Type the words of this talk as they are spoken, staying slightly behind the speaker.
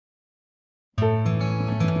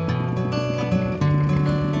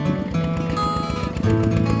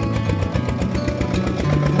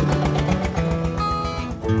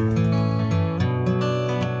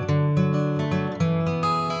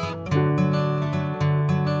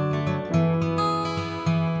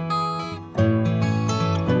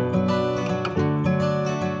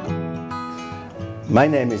My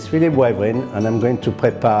name is Phillipe Wavrin and I'm going to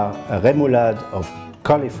prepare a remoulade of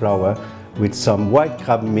cauliflower with some white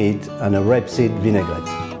crab meat and a rapeseed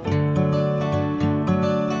vinaigrette.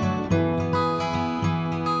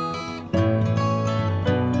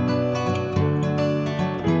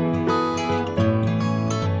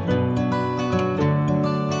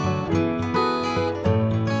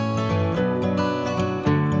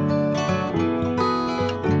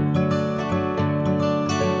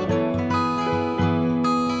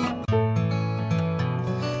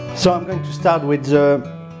 So I'm going to start with the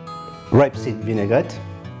rapeseed vinaigrette.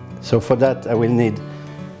 So for that I will need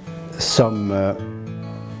some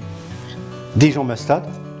Dijon mustard.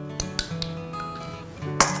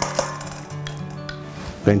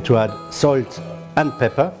 I'm going to add salt and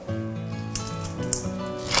pepper.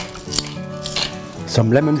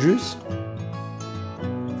 Some lemon juice.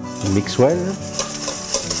 Mix well.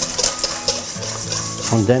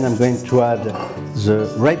 And then I'm going to add the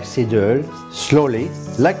rapeseed oil slowly,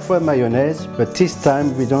 like for mayonnaise, but this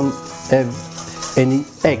time we don't have any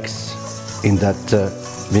eggs in that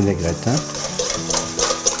vinaigrette.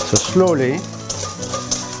 So slowly,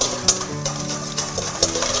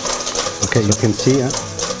 okay, you can see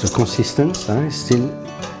the consistency is still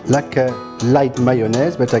like a light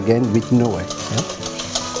mayonnaise, but again with no egg.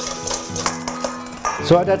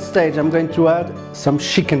 So at that stage I'm going to add some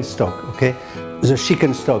chicken stock. Okay, the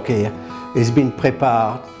chicken stock here is being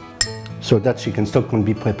prepared. So that chicken stock can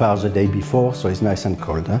be prepared the day before, so it's nice and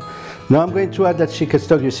cold. Now I'm going to add that chicken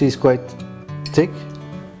stock. You see it's quite thick.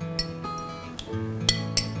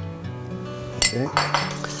 Okay,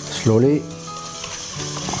 slowly.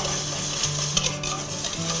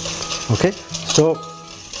 Okay, so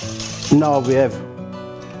now we have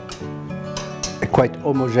a quite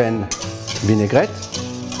homogeneous vinaigrette.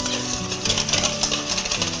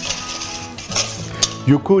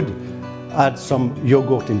 You could add some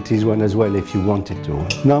yogurt in this one as well if you wanted to.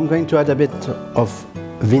 Now I'm going to add a bit of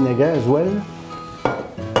vinegar as well,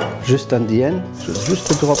 just at the end, so just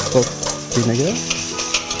a drop of vinegar.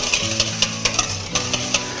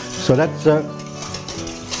 So that's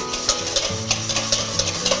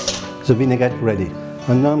the vinaigrette ready.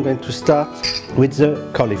 And now I'm going to start with the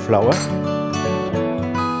cauliflower.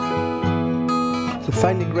 The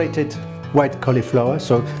finely grated white cauliflower,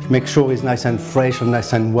 so make sure it's nice and fresh and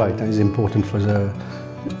nice and white, and it's important for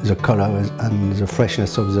the color and the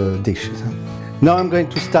freshness of the dish. Now I'm going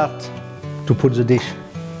to start to put the dish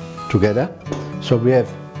together. So we have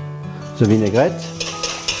the vinaigrette,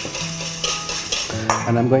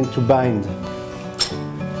 and I'm going to bind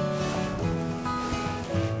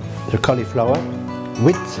the cauliflower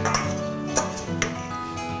with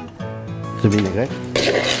the vinaigrette.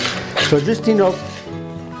 So just enough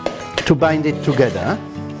to bind it together.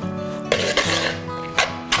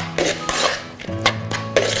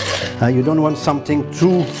 You don't want something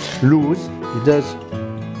too loose, it does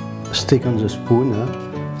stick on the spoon.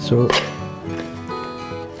 So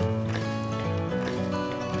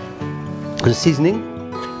the seasoning,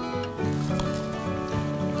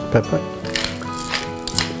 pepper,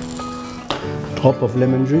 drop of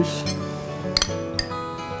lemon juice.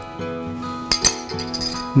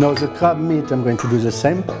 Now the crab meat, I'm going to do the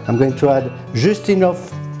same. I'm going to add just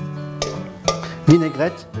enough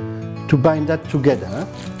vinaigrette to bind that together.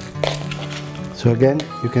 So again,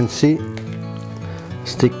 you can see,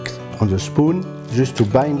 stick on the spoon just to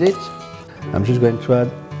bind it. I'm just going to add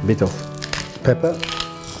a bit of pepper,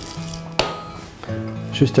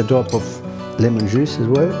 just a drop of lemon juice as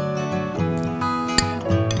well.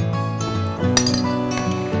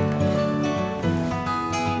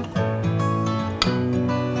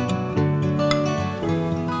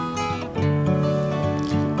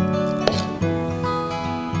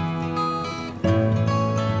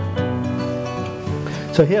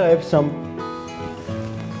 So here I have some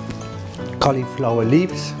cauliflower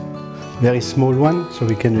leaves, very small one, so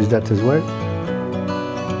we can use that as well.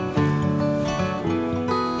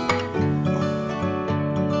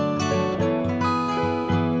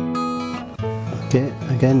 Okay,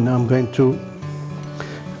 again now I'm going to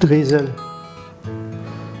drizzle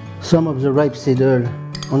some of the rapeseed oil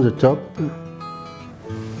on the top,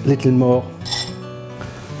 little more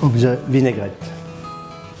of the vinaigrette.